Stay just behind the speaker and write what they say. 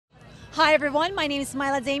Hi everyone, my name is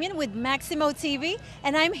Damian with Maximo TV,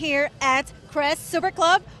 and I'm here at Kress Super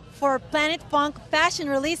Club for Planet Funk Fashion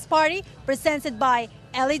Release Party presented by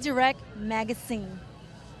LA Direct Magazine.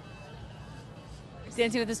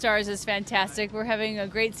 Dancing with the Stars is fantastic. We're having a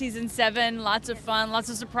great season 7, lots of fun, lots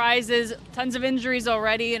of surprises, tons of injuries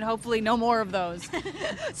already, and hopefully no more of those.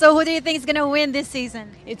 So who do you think is going to win this season?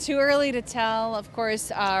 It's too early to tell. Of course,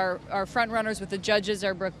 our front runners with the judges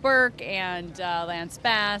are Brooke Burke and Lance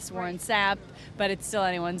Bass, Warren Sapp, but it's still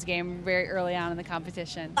anyone's game very early on in the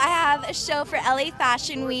competition. I have a show for LA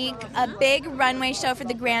Fashion Week, a big runway show for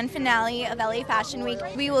the grand finale of LA Fashion Week.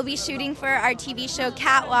 We will be shooting for our TV show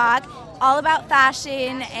Catwalk, all about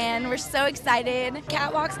fashion, and we're so excited.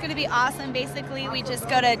 Catwalk's going to be awesome. Basically, we just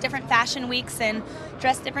go to different fashion weeks and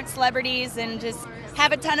dress different celebrities and just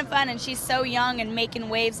have a ton of fun. And she's so young and making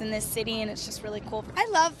waves in this city, and it's just really cool. I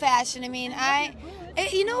love fashion. I mean,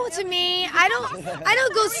 you know, to me, I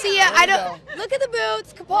don't go see it. I don't look at the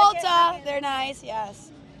boots, Capolta. They're nice, yes.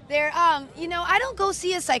 They're, you know, I don't go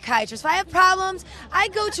see a psychiatrist. If I have problems, I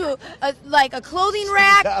go to a clothing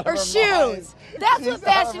rack or shoes. That's what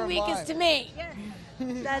Fashion Week is to me.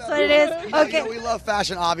 That's what it is. Okay. We love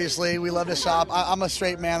fashion, obviously. We love to shop. I'm a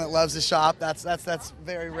straight man that loves to shop. That's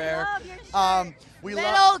very rare. We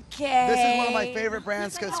love. Okay. This is one of my favorite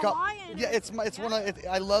brands. It's called. Yeah, it's one of.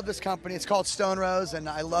 I love this company. It's called Stone Rose, and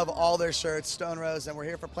I love all their shirts. Stone Rose, and we're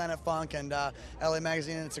here for Planet Funk and LA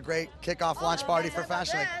Magazine, and it's a great kickoff launch party for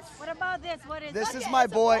Fashion Week. What about this? What is this? Is my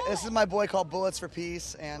boy. This is my boy called Bullets for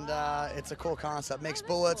Peace, and it's a cool concept. Makes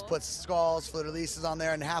bullets, puts skulls, fleur-de-lises on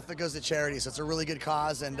there, and half of it goes to charity. So it's a really good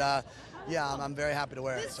cause, and yeah, I'm very happy to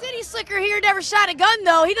wear it. This city slicker here never shot a gun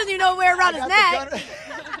though. He doesn't even know where around his neck.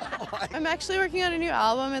 I'm actually working on a new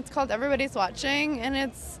album. It's called Everybody's Watching, and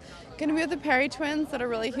it's going to be with the Perry twins that are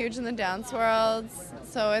really huge in the dance world.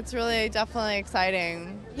 So it's really definitely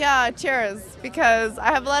exciting. Yeah, cheers, because I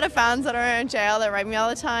have a lot of fans that are in jail that write me all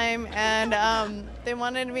the time, and they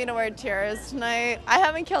wanted me to wear cheers tonight. I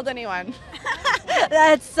haven't killed anyone.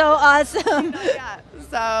 That's so awesome. Yeah,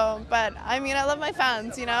 so, but I mean, I love my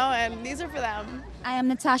fans, you know, and these are for them. I am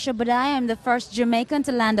Natasha Budhi. I'm the first Jamaican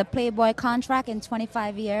to land a Playboy contract in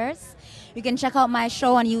 25 years. You can check out my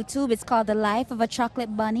show on YouTube. It's called The Life of a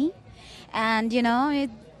Chocolate Bunny. And, you know,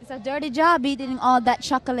 it's a dirty job eating all that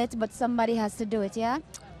chocolate, but somebody has to do it, yeah?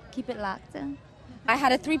 Keep it locked. I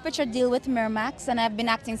had a 3-picture deal with Miramax, and I've been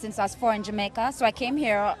acting since I was 4 in Jamaica. So I came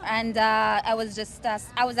here, and I was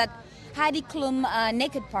at Heidi Klum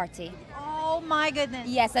naked party. Oh my goodness.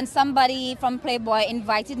 Yes, and somebody from Playboy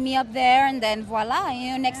invited me up there, and then voila,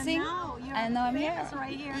 you know, next thing, I know I'm here.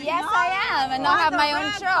 Right here. Yes, I am, and now I have my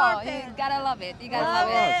own show. You gotta love it. You gotta love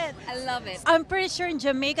it. I love it. I'm pretty sure in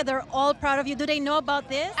Jamaica they're all proud of you. Do they know about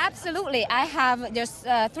this? Absolutely. There's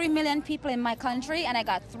 3 million people in my country, and I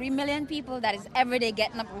got 3 million people that is every day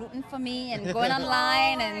getting up rooting for me and going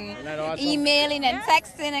online and emailing and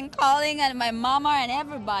texting and calling, and my mama and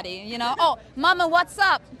everybody, you know. Oh, mama, what's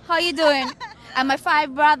up? How you doing? And my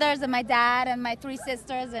 5 brothers and my dad and my 3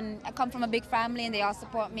 sisters, and I come from a big family, and they all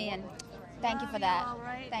support me, and thank you for that.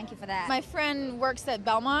 Thank you for that. My friend works at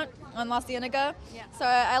Belmont on La Cienega, so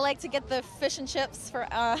I like to get the fish and chips for,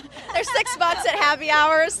 they're $6 at happy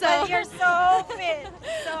hour, so. But you're so fit.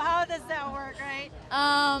 So how does that work, right?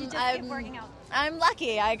 You just keep working out. I'm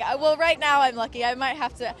lucky. Well, right now I'm lucky. I might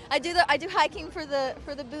have to. I do hiking for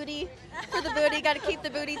the booty, Got to keep the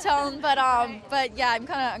booty tone. But yeah, I'm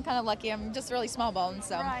kind of lucky. I'm just really small boned.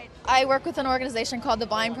 So I work with an organization called the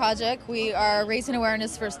Blind Project. We are raising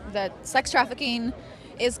awareness for that sex trafficking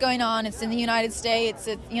is going on. It's in the United States.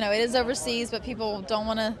 It is overseas, but people don't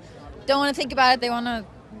want to think about it. They want to.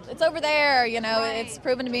 It's over there, you know. It's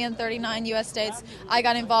proven to be in 39 U.S. states. I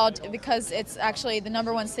got involved because it's actually the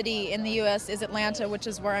 #1 city in the U.S. is Atlanta, which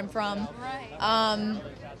is where I'm from.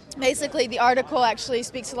 Basically, the article actually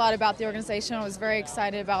speaks a lot about the organization. I was very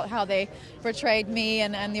excited about how they portrayed me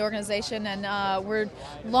and the organization, and we're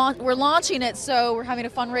launching it, so we're having a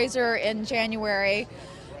fundraiser in January.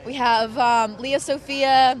 We have Leah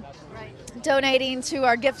Sophia donating to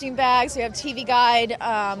our gifting bags. We have TV Guide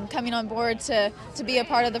coming on board to be a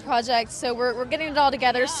part of the project. So we're getting it all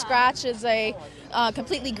together. Scratch is a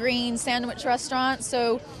completely green sandwich restaurant.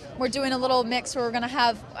 So we're doing a little mix where we're going to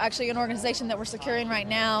have actually an organization that we're securing right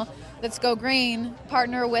now that's Go Green,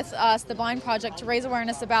 partner with us, the Blind Project, to raise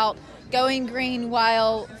awareness about going green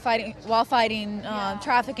while fighting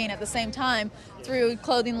trafficking at the same time through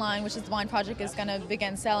clothing line, which is the Blind Project is going to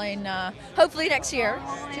begin selling hopefully next year,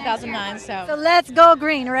 2009. So let's go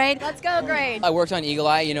green, right? Let's go green. I worked on Eagle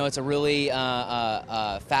Eye. You know, it's a really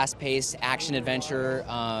fast-paced action adventure.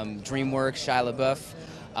 DreamWorks, Shia LaBeouf.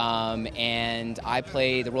 and I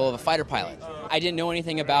play the role of a fighter pilot. I didn't know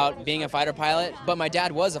anything about being a fighter pilot, but my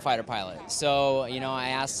dad was a fighter pilot. So, I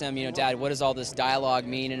asked him, Dad, what does all this dialogue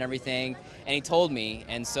mean and everything? And he told me,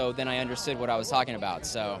 and so then I understood what I was talking about.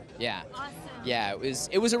 So, yeah. Yeah,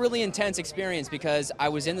 it was a really intense experience because I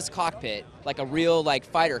was in this cockpit, like a real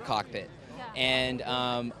fighter cockpit. And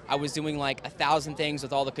I was doing 1,000 things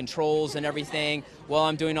with all the controls and everything while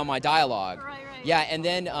I'm doing all my dialogue. Yeah, and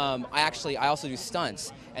then I also do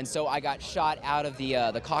stunts, and so I got shot out of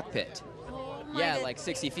the cockpit. Yeah,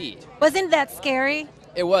 60 feet. Wasn't that scary?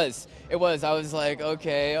 It was. I was like,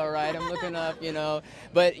 okay, all right, I'm looking up,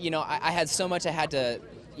 But, I had so much I had to,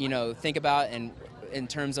 think about, and in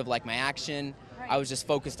terms of my action. I was just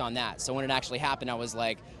focused on that. So when it actually happened, I was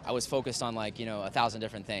focused on 1,000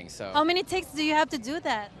 different things. So how many takes do you have to do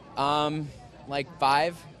that? 5.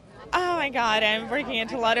 Oh my God, I'm working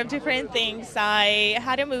into a lot of different things. I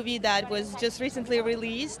had a movie that was just recently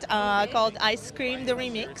released called Ice Cream, the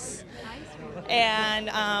Remix. And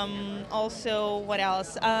also, what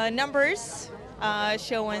else? Numbers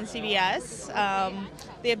show on CBS.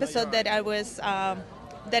 The episode that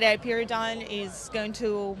I appeared on is going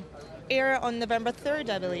to air on November 3rd,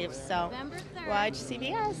 I believe. So watch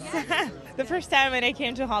CBS. The first time when I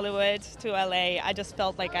came to Hollywood, to LA, I just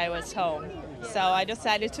felt like I was home. So I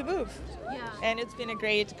decided to move. And it's been a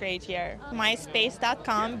great, great year.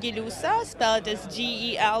 MySpace.com, Gelusa, spelled as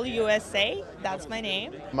Gelusa. That's my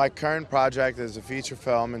name. My current project is a feature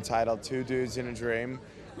film entitled Two Dudes in a Dream.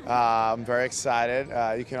 I'm very excited.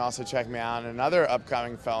 You can also check me out in another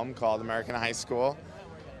upcoming film called American High School.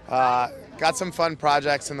 Got some fun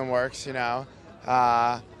projects in the works,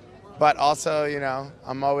 but also,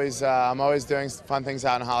 I'm always doing fun things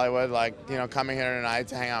out in Hollywood, coming here tonight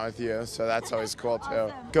to hang out with you, so that's always cool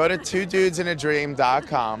too. Go to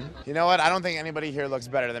twodudesinaDream.com. You know what? I don't think anybody here looks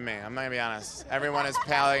better than me. I'm not gonna be honest. Everyone is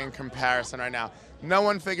paling in comparison right now. No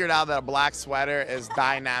one figured out that a black sweater is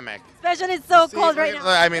dynamic. Especially it's so cold right now.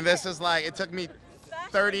 I mean, this is it took me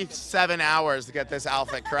 37 hours to get this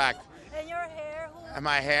outfit correct. And your hair? And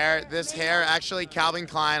my hair, this hair, actually, Calvin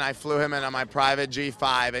Klein, I flew him in on my private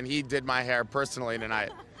G5, and he did my hair personally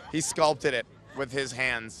tonight. He sculpted it with his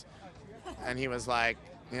hands. And he was like,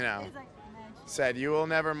 said, "You will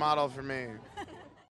never model for me."